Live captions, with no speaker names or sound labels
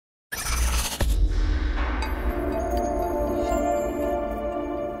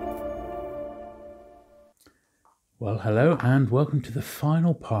Well, hello and welcome to the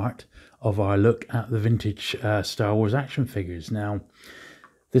final part of our look at the vintage Star Wars action figures. Now,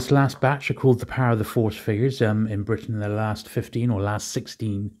 this last batch are called the Power of the Force figures. In Britain, the last 15 or last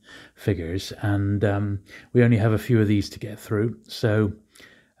 16 figures, and we only have a few of these to get through. So,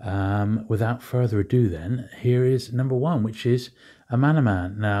 without further ado, then here is number one, which is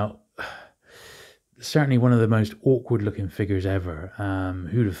Amanaman. Now, certainly one of the most awkward looking figures ever.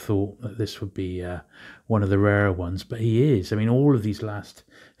 Who'd have thought that this would be one of the rarer ones, but he is. I mean, all of these last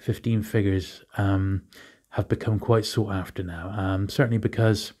 15 figures have become quite sought after now, certainly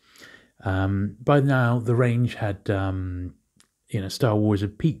because by now the range had Star Wars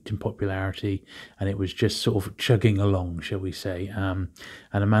had peaked in popularity, and it was just sort of chugging along, shall we say. And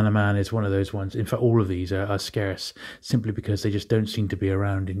Amanaman is one of those ones. In fact, all of these are scarce simply because they just don't seem to be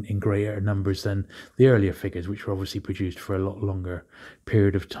around in greater numbers than the earlier figures, which were obviously produced for a lot longer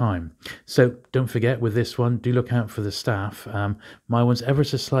period of time. So don't forget, with this one, do look out for the staff. My one's ever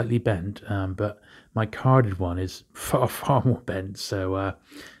so slightly bent, but my carded one is far more bent. So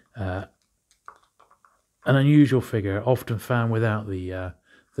an unusual figure, often found without the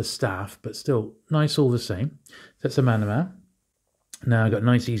staff, but still nice all the same. That's a Amanaman. Now I've got a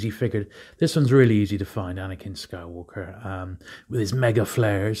nice easy figure. This one's really easy to find, Anakin Skywalker, with his mega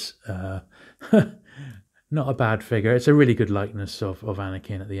flares. Not a bad figure. It's a really good likeness of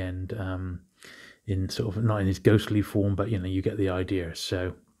Anakin at the end, in sort of, not in his ghostly form, but you get the idea.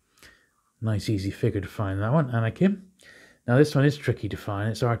 So nice easy figure to find, that one, Anakin. Now this one is tricky to find.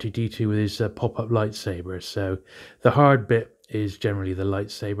 It's R2-D2 with his pop-up lightsaber. So the hard bit is generally the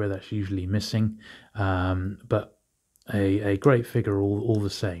lightsaber. That's usually missing. But a great figure all the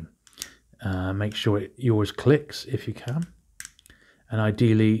same. Make sure yours clicks if you can. And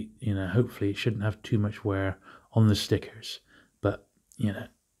ideally, hopefully it shouldn't have too much wear on the stickers. But,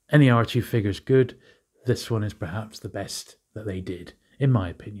 any R2 figure is good. This one is perhaps the best that they did, in my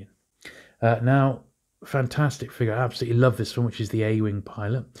opinion. Now, fantastic figure. I absolutely love this one, which is the A-Wing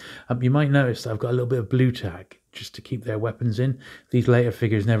pilot. You might notice that I've got a little bit of blue tack just to keep their weapons in. These later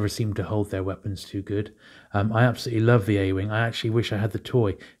figures never seem to hold their weapons too good. I absolutely love the A-Wing. I actually wish I had the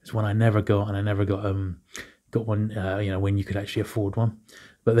toy. It's one I never got, and I never got one, when you could actually afford one.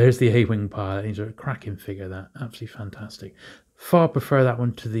 But there's the A-Wing pilot. He's a cracking figure, that. Absolutely fantastic. Far prefer that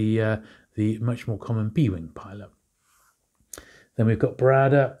one to the much more common B-Wing pilot. Then we've got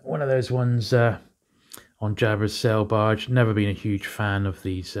Barada, one of those ones on Jabba's sail barge. Never been a huge fan of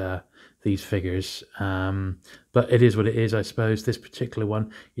these figures, but it is what it is, I suppose. This particular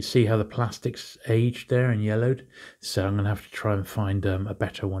one, you see how the plastic's aged there and yellowed, so I'm going to have to try and find a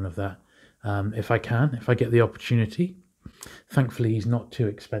better one of that if I get the opportunity. Thankfully, he's not too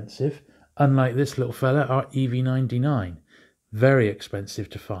expensive, unlike this little fella, our EV99. Very expensive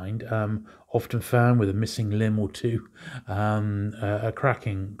to find, often found with a missing limb or two. A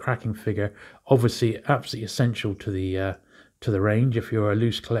cracking figure, obviously absolutely essential to the range if you're a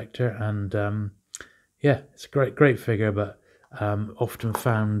loose collector. And yeah, it's a great figure, but often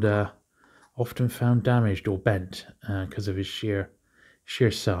found damaged or bent because of his sheer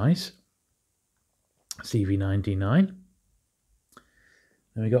size. CV99.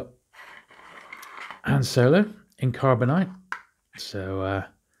 Then we got Han Solo in Carbonite. So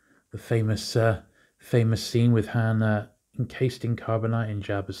the famous scene with Han encased in Carbonite in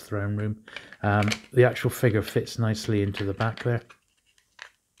Jabba's throne room. The actual figure fits nicely into the back there.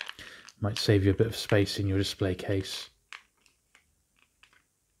 Might save you a bit of space in your display case.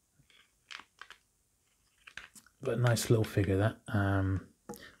 But a nice little figure, that.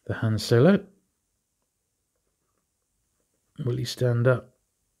 The Han Solo. Will he stand up?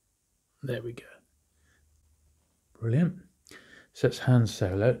 There we go. Brilliant. So it's Han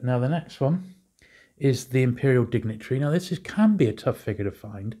Solo. Now the next one is the Imperial Dignitary. Now this can be a tough figure to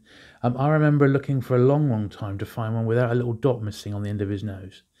find. I remember looking for a long time to find one without a little dot missing on the end of his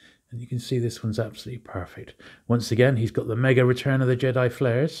nose. And you can see this one's absolutely perfect. Once again, he's got the mega Return of the Jedi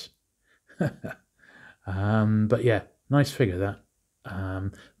flares. But yeah, nice figure, that.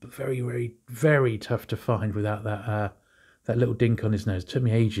 But very tough to find without that little dink on his nose. It took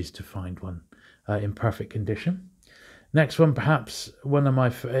me ages to find one in perfect condition. Next one, perhaps one of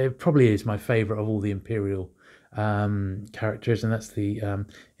my, it probably is my favourite of all the Imperial characters, and that's the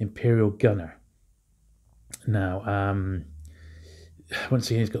Imperial Gunner. Now,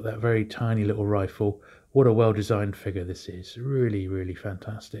 once again, he's got that very tiny little rifle. What a well-designed figure this is. Really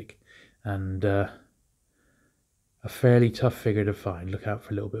fantastic. And a fairly tough figure to find. Look out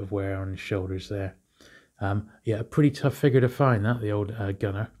for a little bit of wear on his shoulders there. Yeah, a pretty tough figure to find, that, the old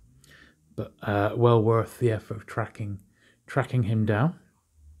Gunner. But well worth the effort of tracking him down.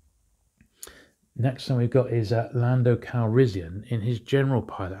 Next one we've got is Lando Calrissian in his General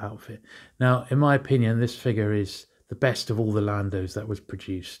Pilot outfit. Now, in my opinion, this figure is the best of all the Landos that was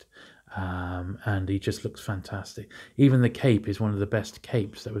produced. And he just looks fantastic. Even the cape is one of the best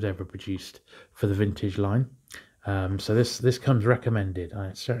capes that was ever produced for the vintage line. So this comes recommended.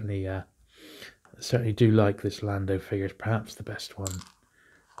 I certainly do like this Lando figure. It's perhaps the best one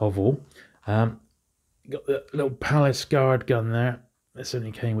of all. Got the little Palace Guard gun there. This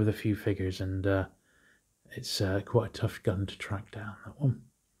only came with a few figures, and it's quite a tough gun to track down, that one.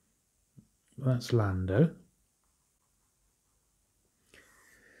 That's Lando.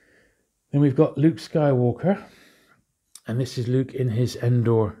 Then we've got Luke Skywalker, and this is Luke in his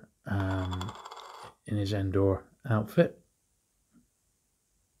Endor outfit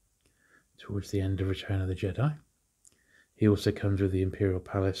towards the end of Return of the Jedi. He also comes with the Imperial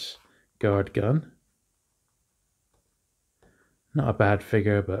Palace Guard gun. Not a bad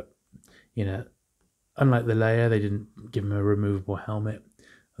figure, but you know, unlike the Leia, they didn't give him a removable helmet,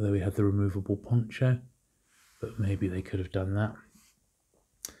 although he had the removable poncho, but maybe they could have done that.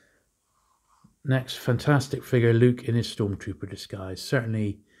 Next, fantastic figure, Luke in his Stormtrooper disguise.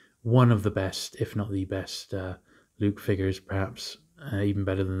 Certainly one of the best, if not the best, Luke figures, perhaps even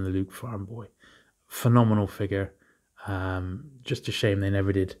better than the Luke Farm Boy. Phenomenal figure. Just a shame they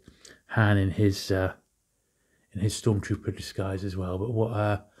never did Han in his Stormtrooper disguise as well. But what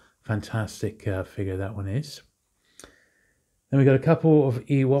a fantastic figure that one is. Then we've got a couple of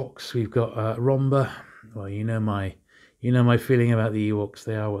Ewoks. We've got Romba. Well, you know my feeling about the Ewoks.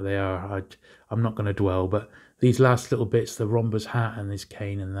 They are what they are. I'm not going to dwell, but these last little bits, the Romba's hat and his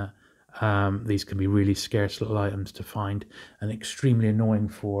cane and that, these can be really scarce little items to find and extremely annoying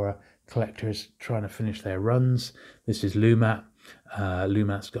for collectors trying to finish their runs. This is Lumat.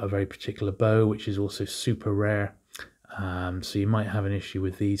 Lumat's got a very particular bow, which is also super rare. So you might have an issue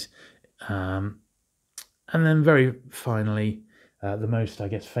with these. And then very finally, the most, I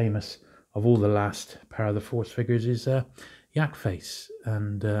guess, famous of all the last Power of the Force figures is Yak Face.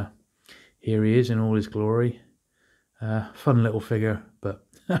 And here he is in all his glory. Fun little figure, but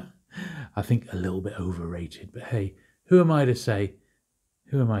I think a little bit overrated. But hey, who am I to say?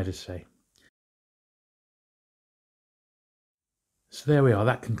 Who am I to say? So there we are.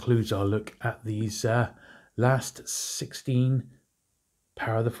 That concludes our look at these last 16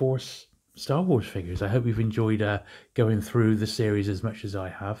 Power of the Force Star Wars figures. I hope you've enjoyed going through the series as much as I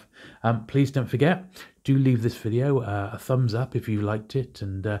have. Please don't forget, do leave this video a thumbs up if you liked it,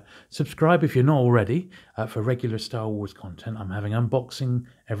 and subscribe if you're not already for regular Star Wars content. I'm having unboxing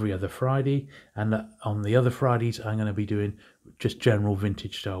every other Friday, and on the other Fridays I'm going to be doing just general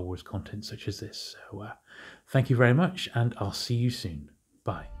vintage Star Wars content such as this. So thank you very much, and I'll see you soon.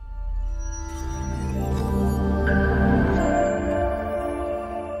 Bye.